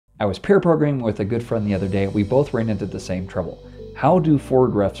I was pair programming with a good friend the other day. We both ran into the same trouble. How do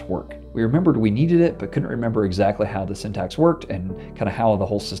forward refs work? We remembered we needed it, but couldn't remember exactly how the syntax worked and kind of how the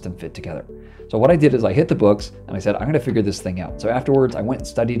whole system fit together. So what I did is I hit the books and I said, I'm going to figure this thing out. So afterwards, I went and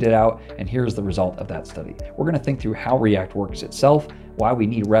studied it out, and here's the result of that study. We're going to think through how React works itself, why we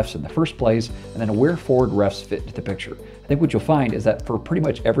need refs in the first place, and then where forward refs fit into the picture. I think what you'll find is that for pretty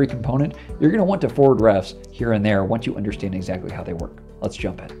much every component, you're going to want to forward refs here and there once you understand exactly how they work. Let's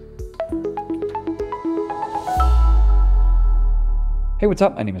jump in. Hey, what's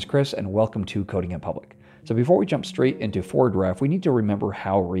up? My name is Chris, and welcome to Coding in Public. So before we jump straight into forwardRef, we need to remember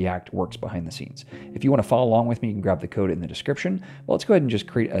how React works behind the scenes. If you want to follow along with me, you can grab the code in the description. Well, let's go ahead and just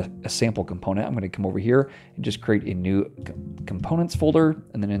create a sample component. I'm going to come over here and just create a new components folder.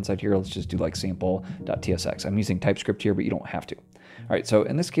 And then inside here, let's just do like sample.tsx. I'm using TypeScript here, but you don't have to. All right, so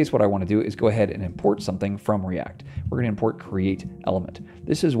in this case, what I want to do is go ahead and import something from React. We're going to import create element.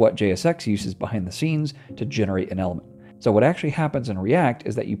 This is what JSX uses behind the scenes to generate an element. So what actually happens in React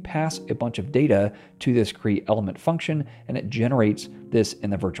is that you pass a bunch of data to this create element function, and it generates this in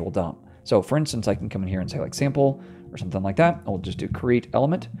the virtual DOM. So for instance, I can come in here and say like sample or something like that. I'll just do create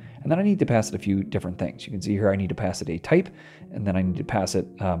element, and then I need to pass it a few different things. You can see here I need to pass it a type, and then I need to pass it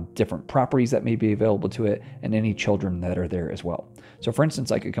different properties that may be available to it, and any children that are there as well. So for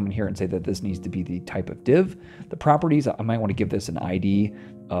instance, I could come in here and say that this needs to be the type of div. The properties, I might want to give this an ID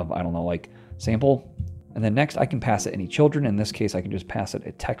of, I don't know, like sample. And then next I can pass it any children. In this case, I can just pass it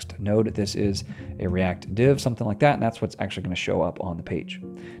a text node. This is a React div, something like that. And that's what's actually going to show up on the page.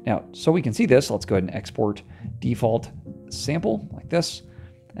 Now, so we can see this, let's go ahead and export default sample like this.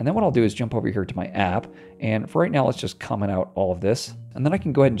 And then what I'll do is jump over here to my app. And for right now, let's just comment out all of this. And then I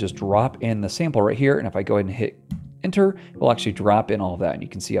can go ahead and just drop in the sample right here. And if I go ahead and hit enter, we'll actually drop in all of that. And you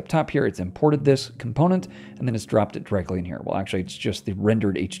can see up top here, it's imported this component, and then it's dropped it directly in here. Well, actually, it's just the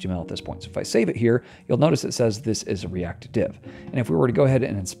rendered HTML at this point. So if I save it here, you'll notice it says this is a React div. And if we were to go ahead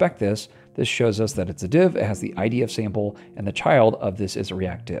and inspect this, this shows us that it's a div. It has the ID of sample, and the child of this is a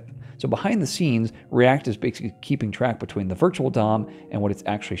React div. So behind the scenes, React is basically keeping track between the virtual DOM and what it's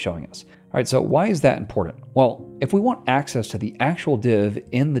actually showing us. All right, so why is that important? Well, if we want access to the actual div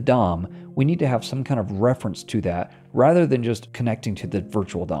in the DOM, we need to have some kind of reference to that rather than just connecting to the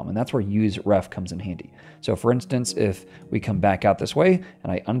virtual DOM. And that's where useRef comes in handy. So for instance, if we come back out this way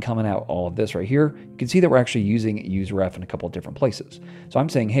and I uncomment out all of this right here, you can see that we're actually using useRef in a couple of different places. So I'm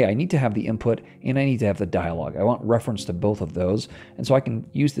saying, hey, I need to have the input and I need to have the dialog. I want reference to both of those. And so I can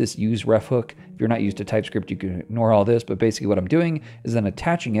use this useRef hook. If you're not used to TypeScript, you can ignore all this, but basically what I'm doing is then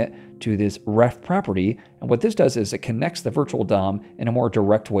attaching it to this ref property. And what this does is it connects the virtual DOM in a more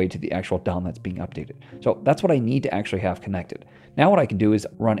direct way to the actual DOM that's being updated. So that's what I need to actually have connected. Now what I can do is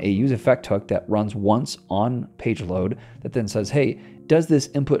run a useEffect hook that runs once on page load that then says, hey, does this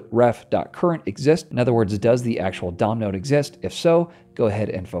input ref.current exist? In other words, does the actual DOM node exist? If so, go ahead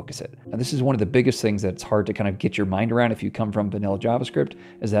and focus it. Now, this is one of the biggest things that it's hard to kind of get your mind around if you come from vanilla JavaScript,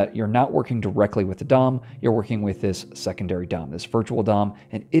 is that you're not working directly with the DOM, you're working with this secondary DOM, this virtual DOM,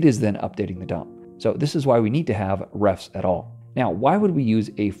 and it is then updating the DOM. So this is why we need to have refs at all. Now, why would we use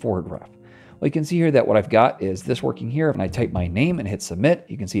a forward ref? Well, you can see here that what I've got is this working here. When I type my name and hit submit,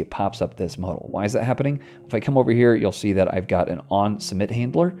 you can see it pops up this modal. Why is that happening? If I come over here, you'll see that I've got an on submit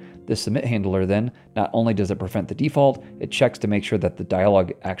handler. This submit handler then, not only does it prevent the default, it checks to make sure that the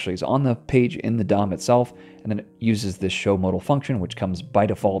dialog actually is on the page in the DOM itself, and then it uses this show modal function, which comes by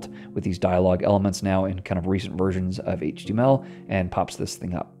default with these dialog elements now in kind of recent versions of HTML, and pops this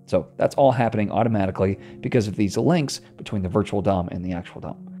thing up. So that's all happening automatically because of these links between the virtual DOM and the actual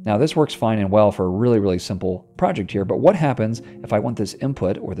DOM. Now this works fine and well for a really, really simple project here, but what happens if I want this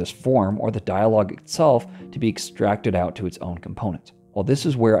input or this form or the dialog itself to be extracted out to its own component? Well, this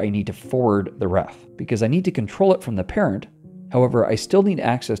is where I need to forward the ref because I need to control it from the parent. However, I still need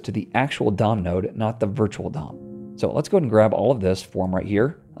access to the actual DOM node, not the virtual DOM. So let's go ahead and grab all of this form right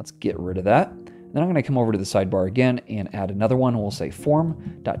here. Let's get rid of that. Then I'm going to come over to the sidebar again and add another one. We'll say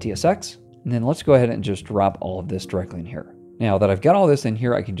form.tsx. And then let's go ahead and just drop all of this directly in here. Now that I've got all this in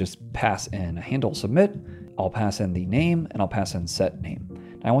here, I can just pass in a handle submit. I'll pass in the name and I'll pass in set name.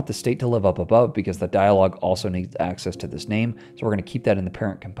 Now I want the state to live up above because the dialog also needs access to this name. So we're going to keep that in the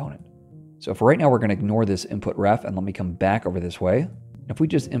parent component. So for right now, we're going to ignore this input ref and let me come back over this way. If we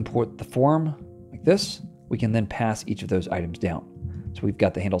just import the form like this, we can then pass each of those items down. So we've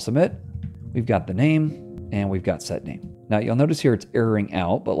got the handle submit, we've got the name, and we've got set name. Now you'll notice here it's erroring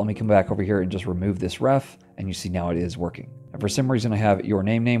out, but let me come back over here and just remove this ref, and you see now it is working. And for some reason I have your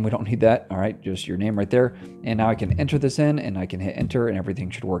name. We don't need that. All right, just your name right there. And now I can enter this in, and I can hit enter, and everything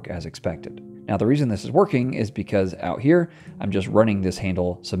should work as expected. Now the reason this is working is because out here, I'm just running this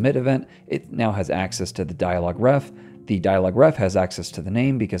handle submit event. It now has access to the dialog ref. The dialog ref has access to the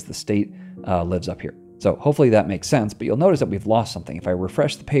name because the state lives up here. So hopefully that makes sense, but you'll notice that we've lost something. If I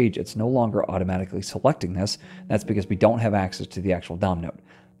refresh the page, it's no longer automatically selecting this. That's because we don't have access to the actual DOM node.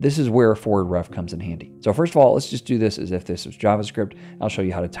 This is where forwardRef comes in handy. So first of all, let's just do this as if this was JavaScript. I'll show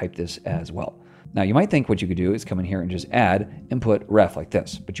you how to type this as well. Now you might think what you could do is come in here and just add input ref like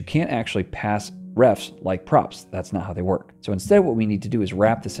this, but you can't actually pass refs like props. That's not how they work. So instead what we need to do is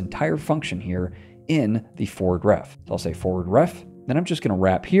wrap this entire function here in the forwardRef. So I'll say forwardRef, then I'm just gonna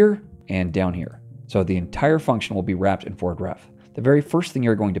wrap here and down here. So the entire function will be wrapped in forwardRef. The very first thing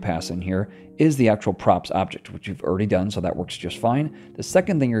you're going to pass in here is the actual props object, which you've already done, so that works just fine. The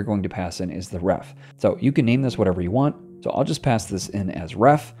second thing you're going to pass in is the ref. So you can name this whatever you want. So I'll just pass this in as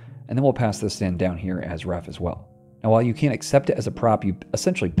ref, and then we'll pass this in down here as ref as well. Now, while you can't accept it as a prop, you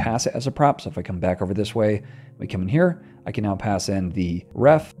essentially pass it as a prop. So if I come back over this way, we come in here, I can now pass in the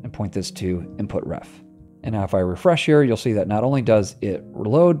ref and point this to input ref. And now if I refresh here, you'll see that not only does it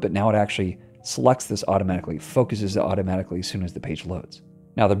reload, but now it actually selects this automatically, focuses it automatically as soon as the page loads.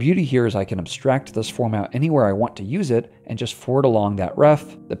 Now the beauty here is I can abstract this format anywhere I want to use it and just forward along that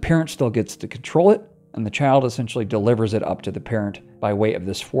ref. The parent still gets to control it, and the child essentially delivers it up to the parent by way of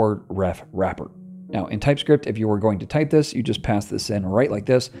this forwardRef wrapper. Now in TypeScript, if you were going to type this, you just pass this in right like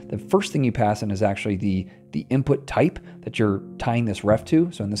this. The first thing you pass in is actually the input type that you're tying this ref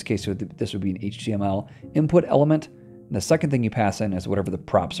to. So in this case, this would be an HTML input element. And the second thing you pass in is whatever the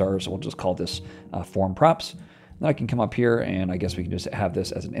props are. So we'll just call this form props. Then I can come up here, and I guess we can just have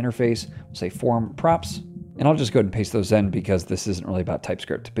this as an interface. We'll say form props. And I'll just go ahead and paste those in because this isn't really about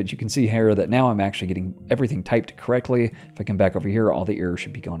TypeScript. But you can see here that now I'm actually getting everything typed correctly. If I come back over here, all the errors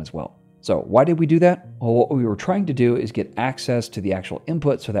should be gone as well. So why did we do that? Well, what we were trying to do is get access to the actual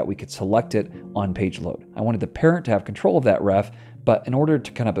input so that we could select it on page load. I wanted the parent to have control of that ref, but in order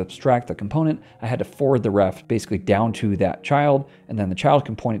to kind of abstract the component, I had to forward the ref basically down to that child, and then the child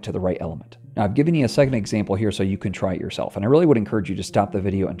can point it to the right element. Now I've given you a second example here so you can try it yourself. And I really would encourage you to stop the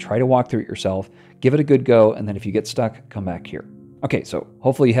video and try to walk through it yourself, give it a good go, and then if you get stuck, come back here. Okay, so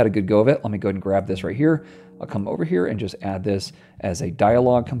hopefully you had a good go of it. Let me go ahead and grab this right here. I'll come over here and just add this as a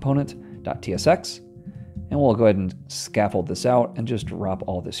dialog component.tsx, and we'll go ahead and scaffold this out and just drop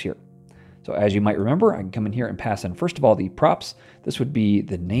all this here. So as you might remember, I can come in here and pass in, first of all, the props. This would be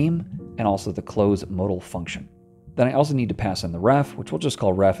the name and also the close modal function. Then I also need to pass in the ref, which we'll just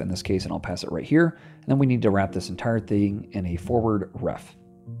call ref in this case, and I'll pass it right here. And then we need to wrap this entire thing in a forwardRef.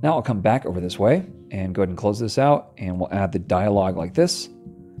 Now I'll come back over this way and go ahead and close this out, and we'll add the dialog like this.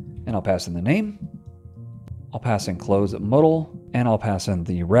 And I'll pass in the name. I'll pass in close modal, and I'll pass in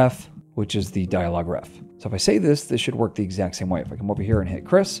the ref, which is the dialog ref. So if I save this, this should work the exact same way. If I come over here and hit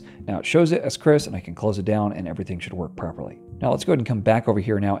Chris, now it shows it as Chris, and I can close it down and everything should work properly. Now let's go ahead and come back over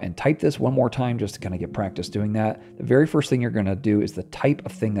here now and type this one more time just to kind of get practice doing that. The very first thing you're going to do is the type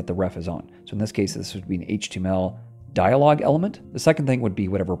of thing that the ref is on. So in this case, this would be an HTML dialog element. The second thing would be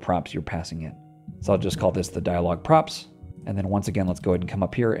whatever props you're passing in. So I'll just call this the dialog props. And then once again, let's go ahead and come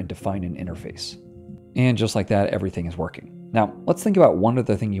up here and define an interface. And just like that, everything is working. Now let's think about one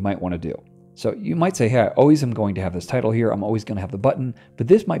other thing you might want to do. So you might say, hey, I always am going to have this title here. I'm always going to have the button, but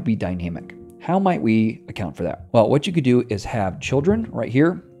this might be dynamic. How might we account for that? Well, what you could do is have children right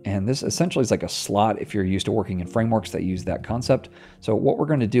here. And this essentially is like a slot if you're used to working in frameworks that use that concept. So what we're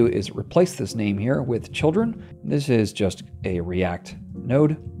going to do is replace this name here with children. This is just a React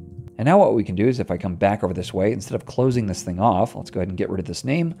node. And now what we can do is if I come back over this way, instead of closing this thing off, let's go ahead and get rid of this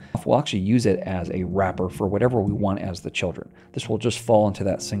name. We'll actually use it as a wrapper for whatever we want as the children. This will just fall into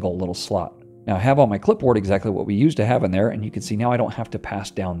that single little slot. Now I have on my clipboard exactly what we used to have in there, and you can see now I don't have to pass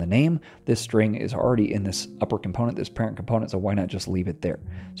down the name. This string is already in this upper component, this parent component, so why not just leave it there?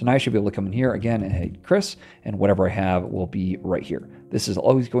 So now I should be able to come in here again and hit Chris, and whatever I have will be right here. This is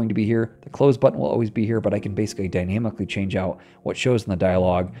always going to be here. The close button will always be here, but I can basically dynamically change out what shows in the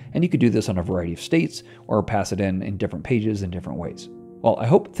dialog, and you could do this on a variety of states or pass it in different pages in different ways. Well, I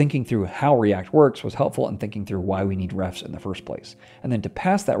hope thinking through how React works was helpful in thinking through why we need refs in the first place. And then to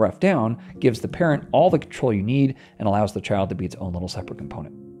pass that ref down gives the parent all the control you need and allows the child to be its own little separate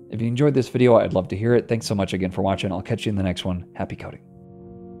component. If you enjoyed this video, I'd love to hear it. Thanks so much again for watching. I'll catch you in the next one. Happy coding.